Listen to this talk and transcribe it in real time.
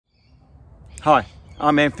Hi,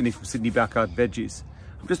 I'm Anthony from Sydney Backyard Veggies.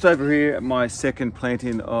 I'm just over here at my second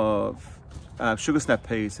planting of sugar snap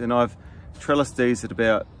peas, and I've trellised these at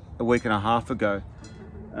about a week and a half ago.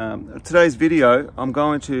 Today's video, I'm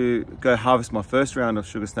going to go harvest my first round of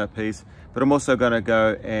sugar snap peas, but I'm also going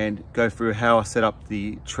to go through how I set up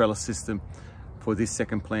the trellis system for this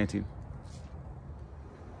second planting.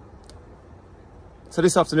 So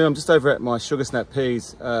this afternoon, I'm just over at my sugar snap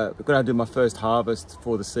peas. We're going to do my first harvest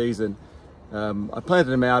for the season. I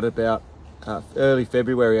planted them out about early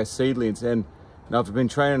February as seedlings, and I've been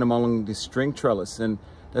training them along this string trellis, and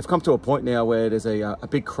they've come to a point now where there's a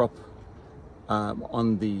big crop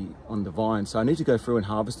on the vine. So I need to go through and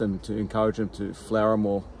harvest them to encourage them to flower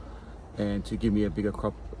more and to give me a bigger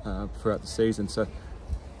crop throughout the season. So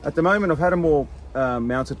at the moment, I've had them all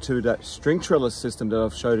mounted to that string trellis system that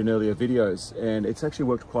I've showed in earlier videos, and it's actually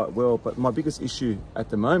worked quite well. But my biggest issue at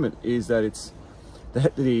the moment is that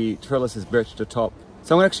the trellis is bent to the top.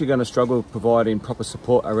 So I'm actually going to struggle providing proper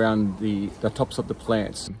support around the tops of the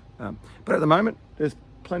plants. But at the moment, there's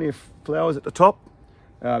plenty of flowers at the top.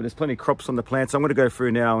 There's plenty of crops on the plants. So I'm going to go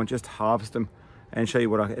through now and just harvest them and show you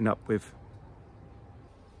what I end up with.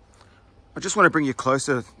 I just want to bring you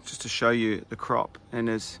closer just to show you the crop. And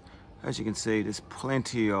as you can see, there's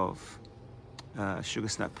plenty of sugar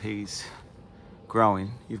snap peas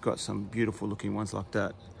growing. You've got some beautiful looking ones like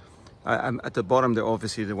that. At the bottom, they're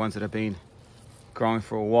obviously the ones that have been growing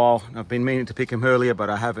for a while. I've been meaning to pick them earlier, but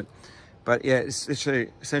I haven't. But yeah, it's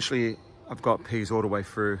essentially I've got peas all the way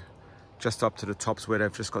through, just up to the tops where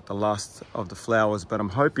they've just got the last of the flowers. But I'm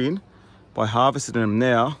hoping by harvesting them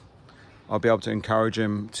now, I'll be able to encourage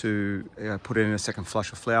them to put in a second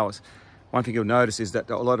flush of flowers. One thing you'll notice is that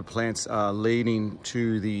a lot of plants are leaning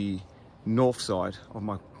to the north side of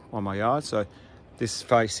my yard. So this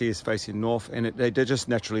face here is facing north, and they just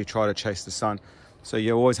naturally try to chase the sun. So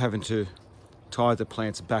you're always having to tie the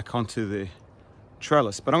plants back onto the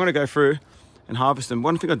trellis. But I'm going to go through and harvest them.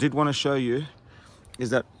 One thing I did want to show you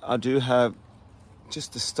is that I do have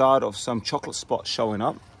just the start of some chocolate spots showing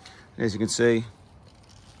up. And as you can see,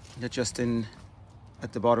 they're just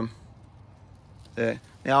at the bottom there.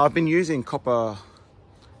 Now I've been using copper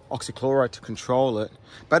oxychloride to control it,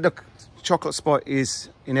 but the chocolate spot is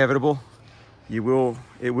inevitable. It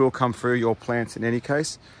will come through your plants in any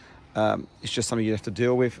case. It's just something you have to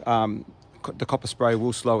deal with. The copper spray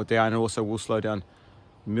will slow it down, and also will slow down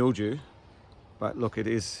mildew. But look, it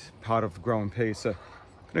is part of growing peas. So I'm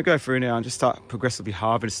gonna go through now and just start progressively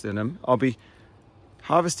harvesting them. I'll be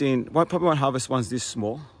harvesting, probably won't harvest ones this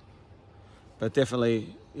small, but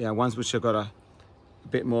definitely, ones which have got a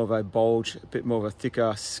bit more of a bulge, a bit more of a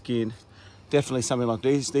thicker skin. Definitely something like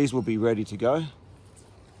these. These will be ready to go,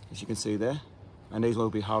 as you can see there. And these will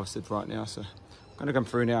be harvested right now. So I'm gonna come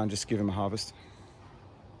through now and just give them a harvest.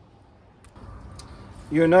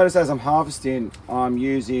 You'll notice as I'm harvesting, I'm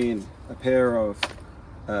using a pair of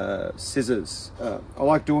scissors. I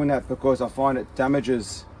like doing that because I find it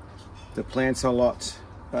damages the plants a lot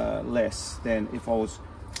less than if I was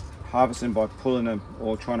harvesting by pulling them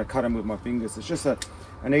or trying to cut them with my fingers. It's just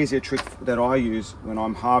an easier trick that I use when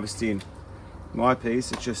I'm harvesting my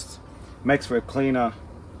peas. It just makes for a cleaner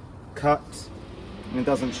cut and it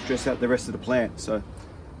doesn't stress out the rest of the plant. So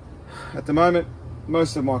at the moment,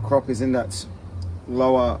 most of my crop is in that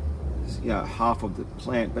lower half of the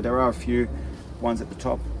plant, but there are a few ones at the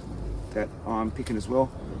top that I'm picking as well.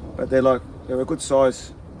 But they're a good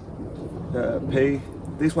size pea.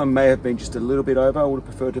 This one may have been just a little bit over. I would have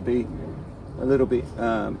preferred to be a little bit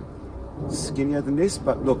skinnier than this,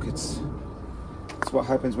 but look, it's what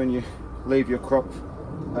happens when you leave your crop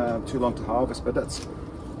too long to harvest. But that's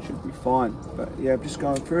should be fine. But yeah, I'm just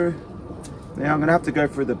going through now. I'm gonna have to go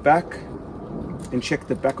through the back and check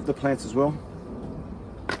the back of the plants as well.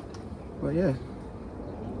 But yeah,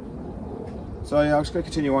 so yeah, I'm just gonna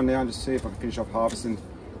continue on now and just see if I can finish off harvesting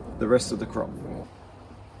the rest of the crop.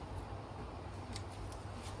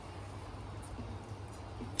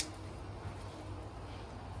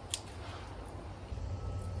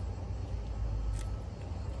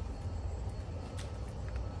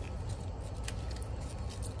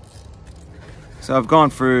 So I've gone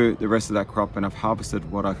through the rest of that crop and I've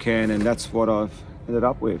harvested what I can, and that's what I've ended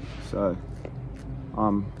up with. So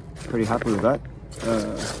I'm pretty happy with that.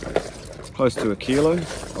 Close to 1 kilo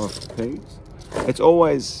of peas. It's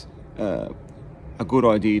always a good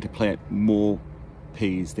idea to plant more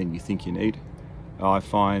peas than you think you need. I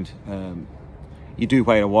find you do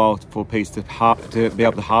wait a while for peas to be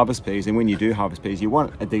able to harvest peas, and when you do harvest peas, you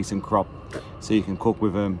want a decent crop so you can cook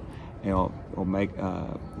with them, or make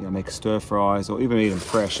make stir fries, or even eat them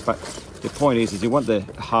fresh. But the point is you want the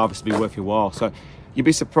harvest to be worth your while. So You'd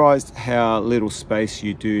be surprised how little space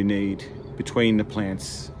you do need between the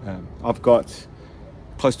plants. I've got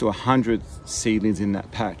close to 100 seedlings in that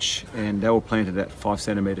patch, and they were planted at 5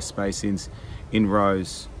 centimeter spacings in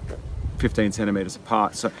rows, 15 centimeters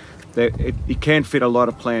apart. So it can fit a lot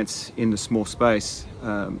of plants in the small space,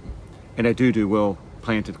 and they do well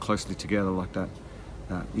planted closely together like that.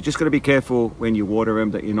 You just got to be careful when you water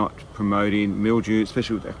them that you're not promoting mildew,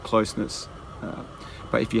 especially with that closeness.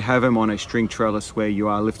 But if you have them on a string trellis where you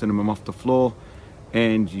are lifting them off the floor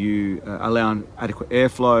and you allow adequate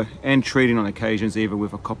airflow and treating on occasions either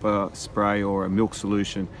with a copper spray or a milk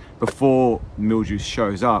solution before mildew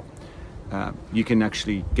shows up, you can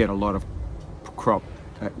actually get a lot of crop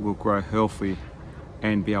that will grow healthy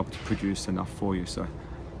and be able to produce enough for you. So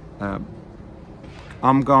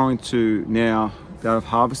I'm going to, now that I've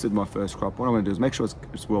harvested my first crop, what I'm going to do is make sure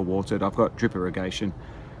it's well watered. I've got drip irrigation.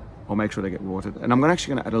 I'll make sure they get watered, and I'm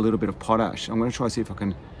actually going to add a little bit of potash. I'm going to try to see if I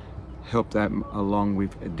can help that along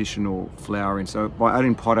with additional flowering. So by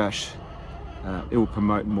adding potash, it will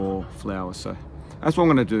promote more flowers. So that's what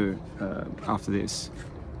I'm going to do after this,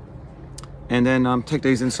 and then take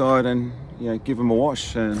these inside and give them a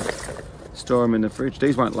wash and store them in the fridge.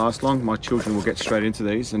 These won't last long. My children will get straight into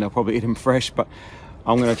these and they'll probably eat them fresh, but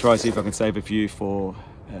I'm going to try to see if I can save a few for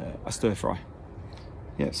a stir fry.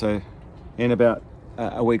 Yeah, so in about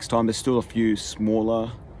a week's time, there's still a few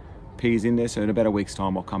smaller peas in there, so in about a week's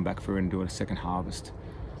time I'll come back through and do a second harvest.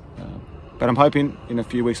 But I'm hoping in a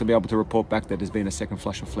few weeks I'll be able to report back that there's been a second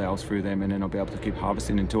flush of flowers through them, and then I'll be able to keep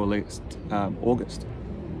harvesting until at least August.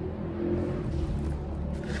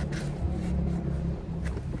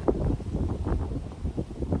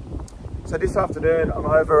 So this afternoon I'm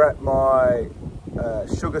over at my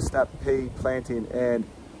sugar snap pea planting, and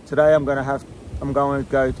today I'm going to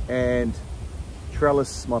go and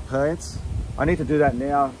trellis my plants. I need to do that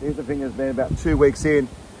now. Here's the thing, has been about 2 weeks in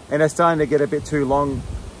and they're starting to get a bit too long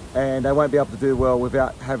and they won't be able to do well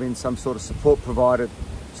without having some sort of support provided.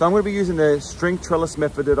 So I'm going to be using the string trellis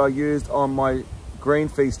method that I used on my green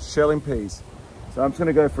feast trellising peas. So I'm just going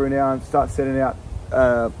to go through now and start setting out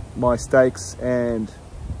my stakes and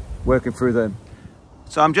working through them.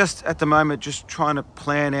 So I'm just at the moment just trying to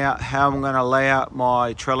plan out how I'm going to lay out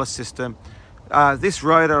my trellis system. This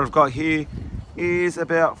row that I've got here is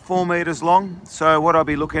about 4 meters long. So what I'll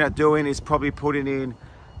be looking at doing is probably putting in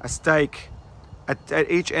a stake at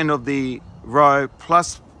each end of the row,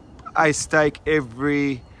 plus a stake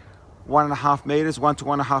every 1.5 meters, 1 to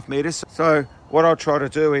 1.5 meters. So what I'll try to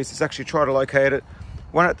do is actually try to locate it,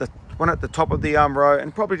 one at the top of the row,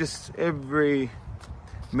 and probably just every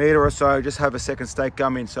meter or so just have a second stake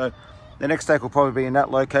come in. So the next stake will probably be in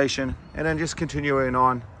that location, and then just continuing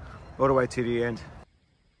on all the way to the end.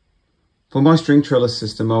 For my string trellis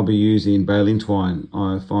system, I'll be using baling twine.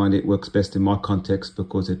 I find it works best in my context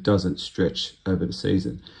because it doesn't stretch over the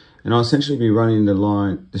season. And I'll essentially be running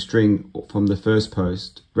the string from the first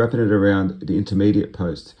post, wrapping it around the intermediate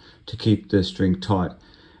post to keep the string tight,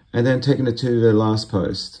 and then taking it to the last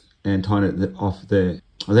post and tying it off there.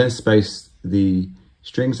 I'll then space the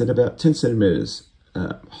strings at about 10 centimeters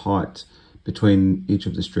height between each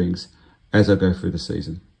of the strings as I go through the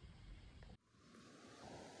season.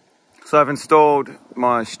 So I've installed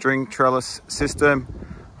my string trellis system.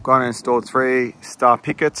 I've gone and installed 3 star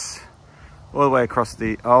pickets all the way across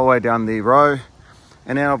all the way down the row.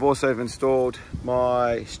 And now I've also installed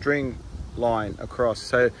my string line across.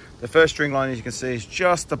 So the first string line, as you can see, is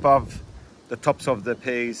just above the tops of the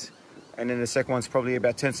peas. And then the second one's probably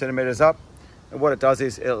about 10 centimeters up. And what it does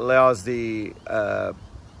is it allows the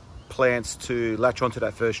plants to latch onto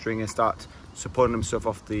that first string and start supporting themselves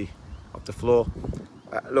off the floor.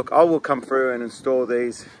 Look, I will come through and install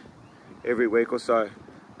these every week or so,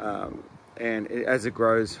 and as it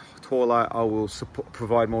grows taller, I will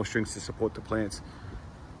provide more strings to support the plants.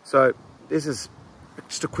 So this is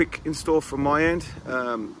just a quick install from my end.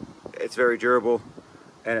 It's very durable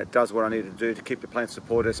and it does what I need to do to keep the plants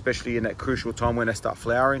supported, especially in that crucial time when they start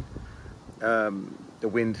flowering. The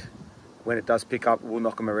wind, when it does pick up, will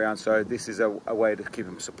knock them around, so this is a way to keep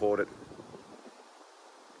them supported.